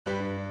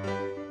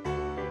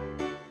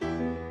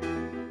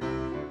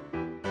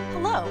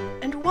Hello,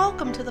 and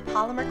welcome to the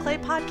Polymer Clay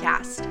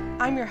Podcast.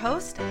 I'm your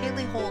host,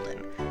 Haley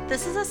Holden.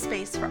 This is a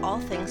space for all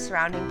things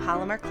surrounding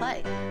polymer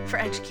clay, for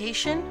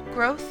education,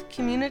 growth,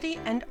 community,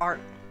 and art.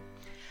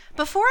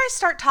 Before I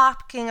start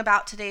talking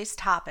about today's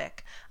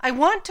topic, I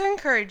want to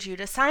encourage you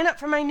to sign up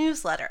for my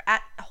newsletter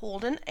at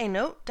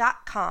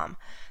holdenanote.com.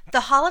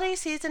 The holiday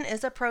season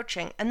is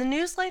approaching, and the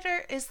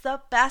newsletter is the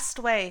best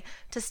way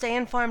to stay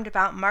informed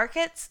about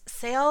markets,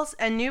 sales,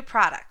 and new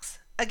products.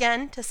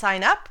 Again, to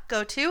sign up,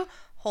 go to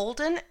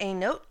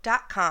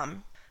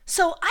holdenanote.com.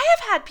 So I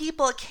have had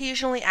people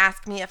occasionally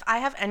ask me if I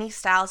have any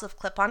styles of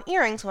clip-on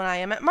earrings when I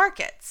am at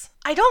markets.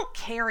 I don't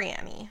carry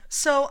any,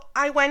 so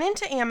I went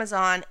into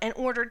Amazon and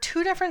ordered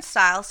 2 different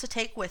styles to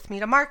take with me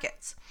to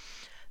markets.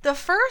 The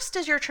first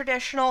is your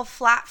traditional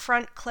flat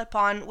front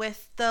clip-on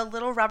with the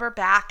little rubber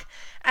back,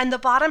 and the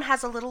bottom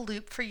has a little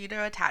loop for you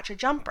to attach a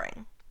jump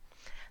ring.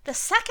 The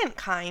second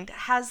kind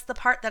has the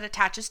part that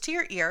attaches to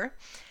your ear,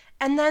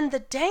 and then the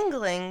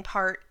dangling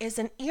part is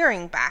an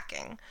earring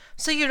backing.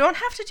 So you don't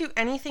have to do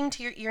anything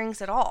to your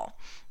earrings at all.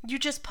 You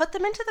just put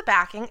them into the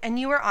backing and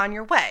you are on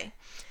your way.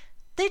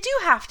 They do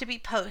have to be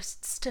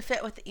posts to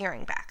fit with the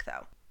earring back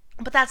though.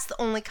 But that's the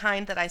only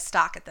kind that I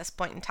stock at this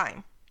point in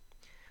time.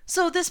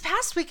 So this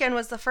past weekend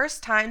was the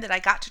first time that I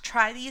got to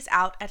try these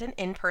out at an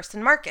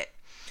in-person market.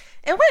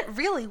 It went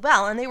really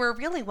well and they were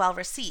really well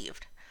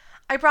received.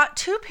 I brought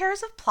 2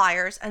 pairs of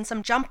pliers and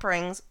some jump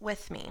rings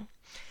with me.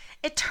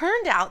 It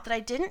turned out that I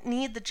didn't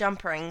need the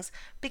jump rings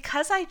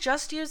because I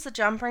just used the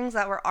jump rings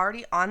that were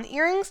already on the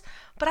earrings,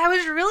 but I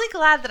was really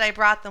glad that I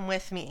brought them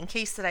with me in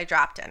case that I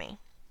dropped any.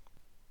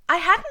 I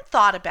hadn't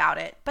thought about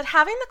it, but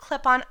having the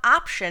clip-on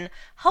option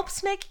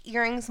helps make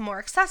earrings more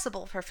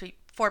accessible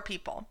for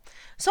people.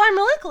 So I'm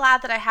really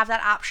glad that I have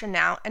that option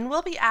now, and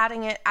will be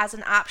adding it as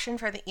an option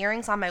for the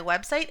earrings on my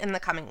website in the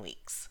coming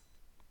weeks.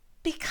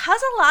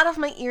 Because a lot of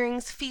my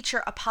earrings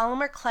feature a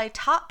polymer clay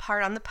top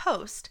part on the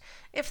post,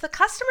 if the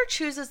customer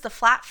chooses the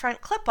flat front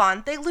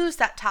clip-on, they lose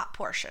that top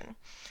portion.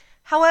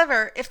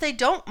 However, if they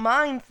don't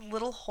mind the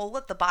little hole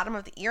at the bottom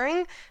of the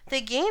earring, they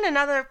gain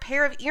another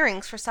pair of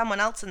earrings for someone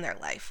else in their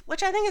life,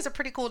 which I think is a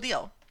pretty cool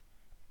deal.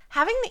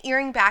 Having the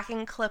earring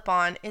backing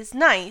clip-on is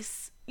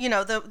nice,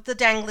 the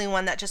dangling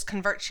one that just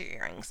converts your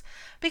earrings,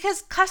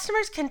 because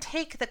customers can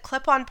take the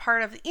clip-on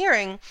part of the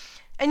earring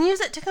and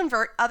use it to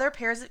convert other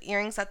pairs of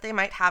earrings that they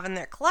might have in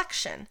their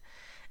collection.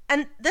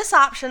 And this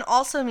option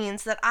also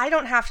means that I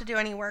don't have to do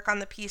any work on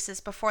the pieces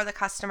before the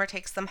customer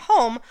takes them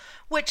home,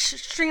 which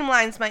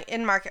streamlines my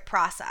in-market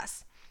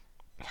process.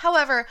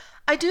 However,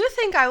 I do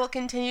think I will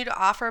continue to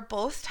offer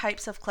both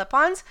types of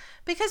clip-ons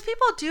because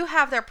people do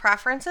have their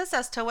preferences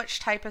as to which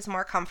type is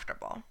more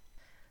comfortable.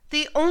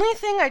 The only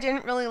thing I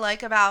didn't really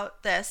like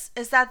about this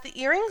is that the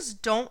earrings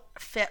don't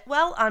fit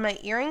well on my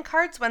earring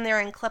cards when they're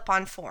in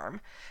clip-on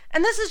form.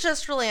 And this is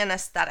just really an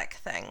aesthetic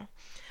thing.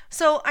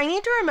 So I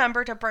need to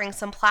remember to bring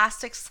some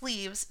plastic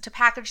sleeves to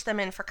package them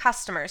in for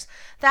customers.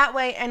 That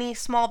way any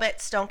small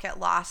bits don't get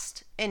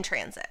lost in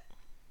transit.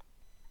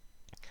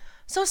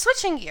 So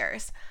switching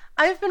gears,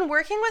 I've been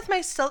working with my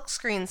silk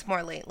screens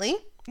more lately.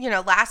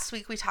 Last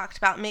week I talked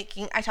about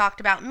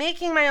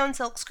making my own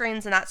silk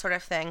screens and that sort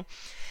of thing.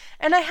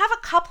 And I have a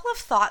couple of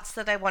thoughts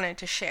that I wanted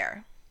to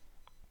share.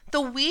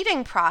 The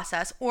weeding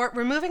process, or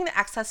removing the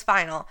excess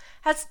vinyl,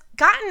 I've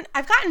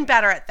gotten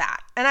better at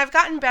that, and I've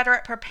gotten better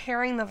at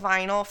preparing the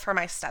vinyl for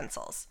my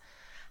stencils.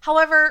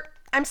 However,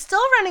 I'm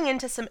still running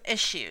into some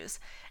issues,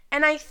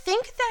 and I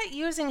think that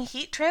using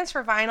heat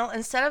transfer vinyl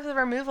instead of the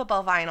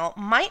removable vinyl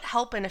might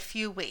help in a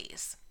few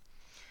ways.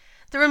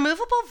 The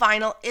removable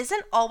vinyl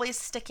isn't always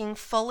sticking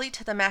fully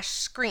to the mesh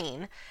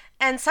screen,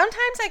 and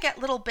sometimes I get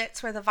little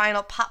bits where the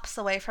vinyl pops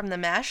away from the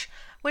mesh,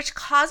 which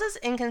causes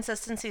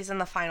inconsistencies in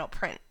the final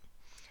print.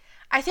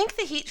 I think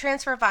the heat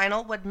transfer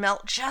vinyl would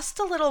melt just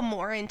a little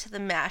more into the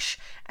mesh,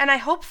 and I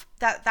hope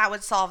that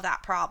would solve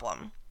that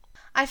problem.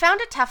 I found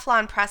a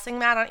Teflon pressing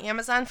mat on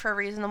Amazon for a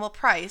reasonable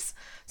price,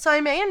 so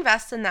I may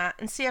invest in that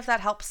and see if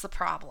that helps the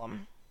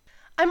problem.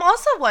 I'm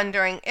also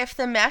wondering if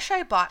the mesh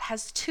I bought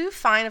has too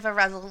fine of a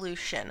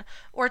resolution,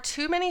 or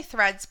too many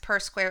threads per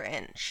square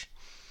inch.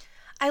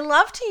 I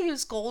love to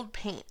use gold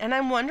paint, and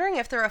I'm wondering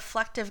if the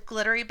reflective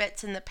glittery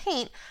bits in the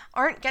paint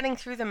aren't getting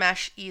through the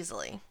mesh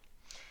easily.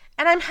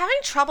 And I'm having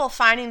trouble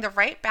finding the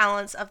right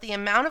balance of the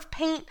amount of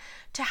paint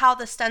to how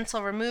the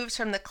stencil removes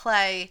from the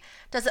clay.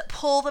 Does it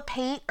pull the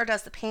paint or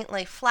does the paint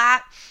lay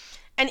flat?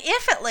 And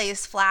if it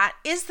lays flat,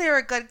 is there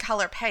a good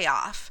color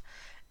payoff?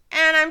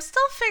 And I'm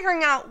still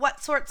figuring out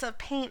what sorts of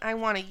paint I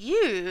want to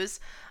use.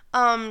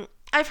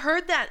 I've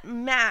heard that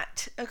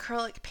matte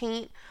acrylic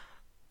paint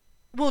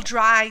will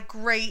dry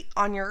great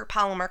on your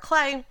polymer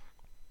clay.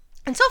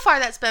 And so far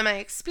that's been my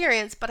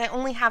experience, but I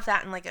only have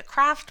that in like a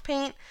craft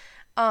paint.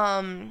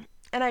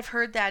 And I've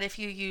heard that if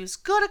you use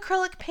good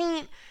acrylic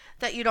paint,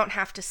 that you don't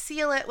have to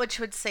seal it, which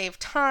would save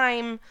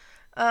time.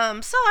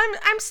 So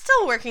I'm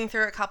still working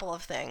through a couple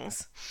of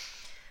things.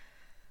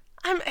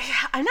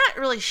 I'm not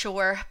really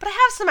sure, but I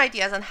have some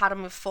ideas on how to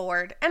move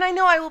forward, and I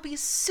know I will be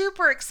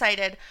super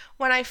excited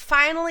when I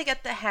finally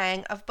get the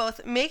hang of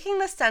both making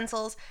the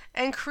stencils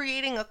and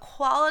creating a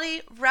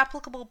quality,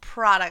 replicable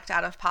product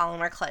out of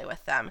polymer clay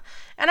with them.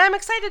 And I'm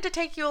excited to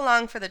take you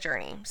along for the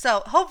journey,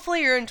 so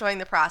hopefully you're enjoying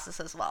the process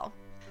as well.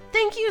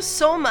 Thank you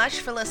so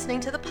much for listening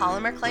to the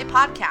Polymer Clay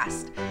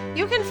Podcast.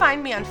 You can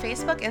find me on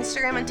Facebook,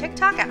 Instagram, and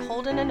TikTok at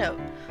Holden a Note.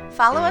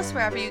 Follow us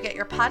wherever you get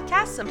your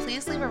podcasts, and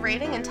please leave a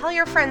rating and tell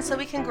your friends so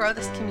we can grow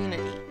this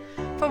community.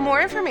 For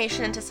more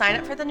information and to sign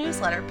up for the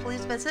newsletter,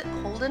 please visit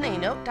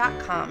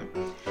holdenanote.com.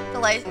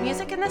 The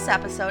music in this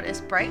episode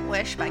is Bright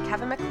Wish by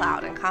Kevin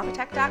MacLeod and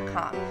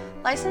Compotech.com,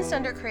 licensed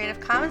under Creative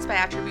Commons by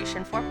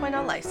Attribution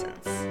 4.0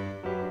 license.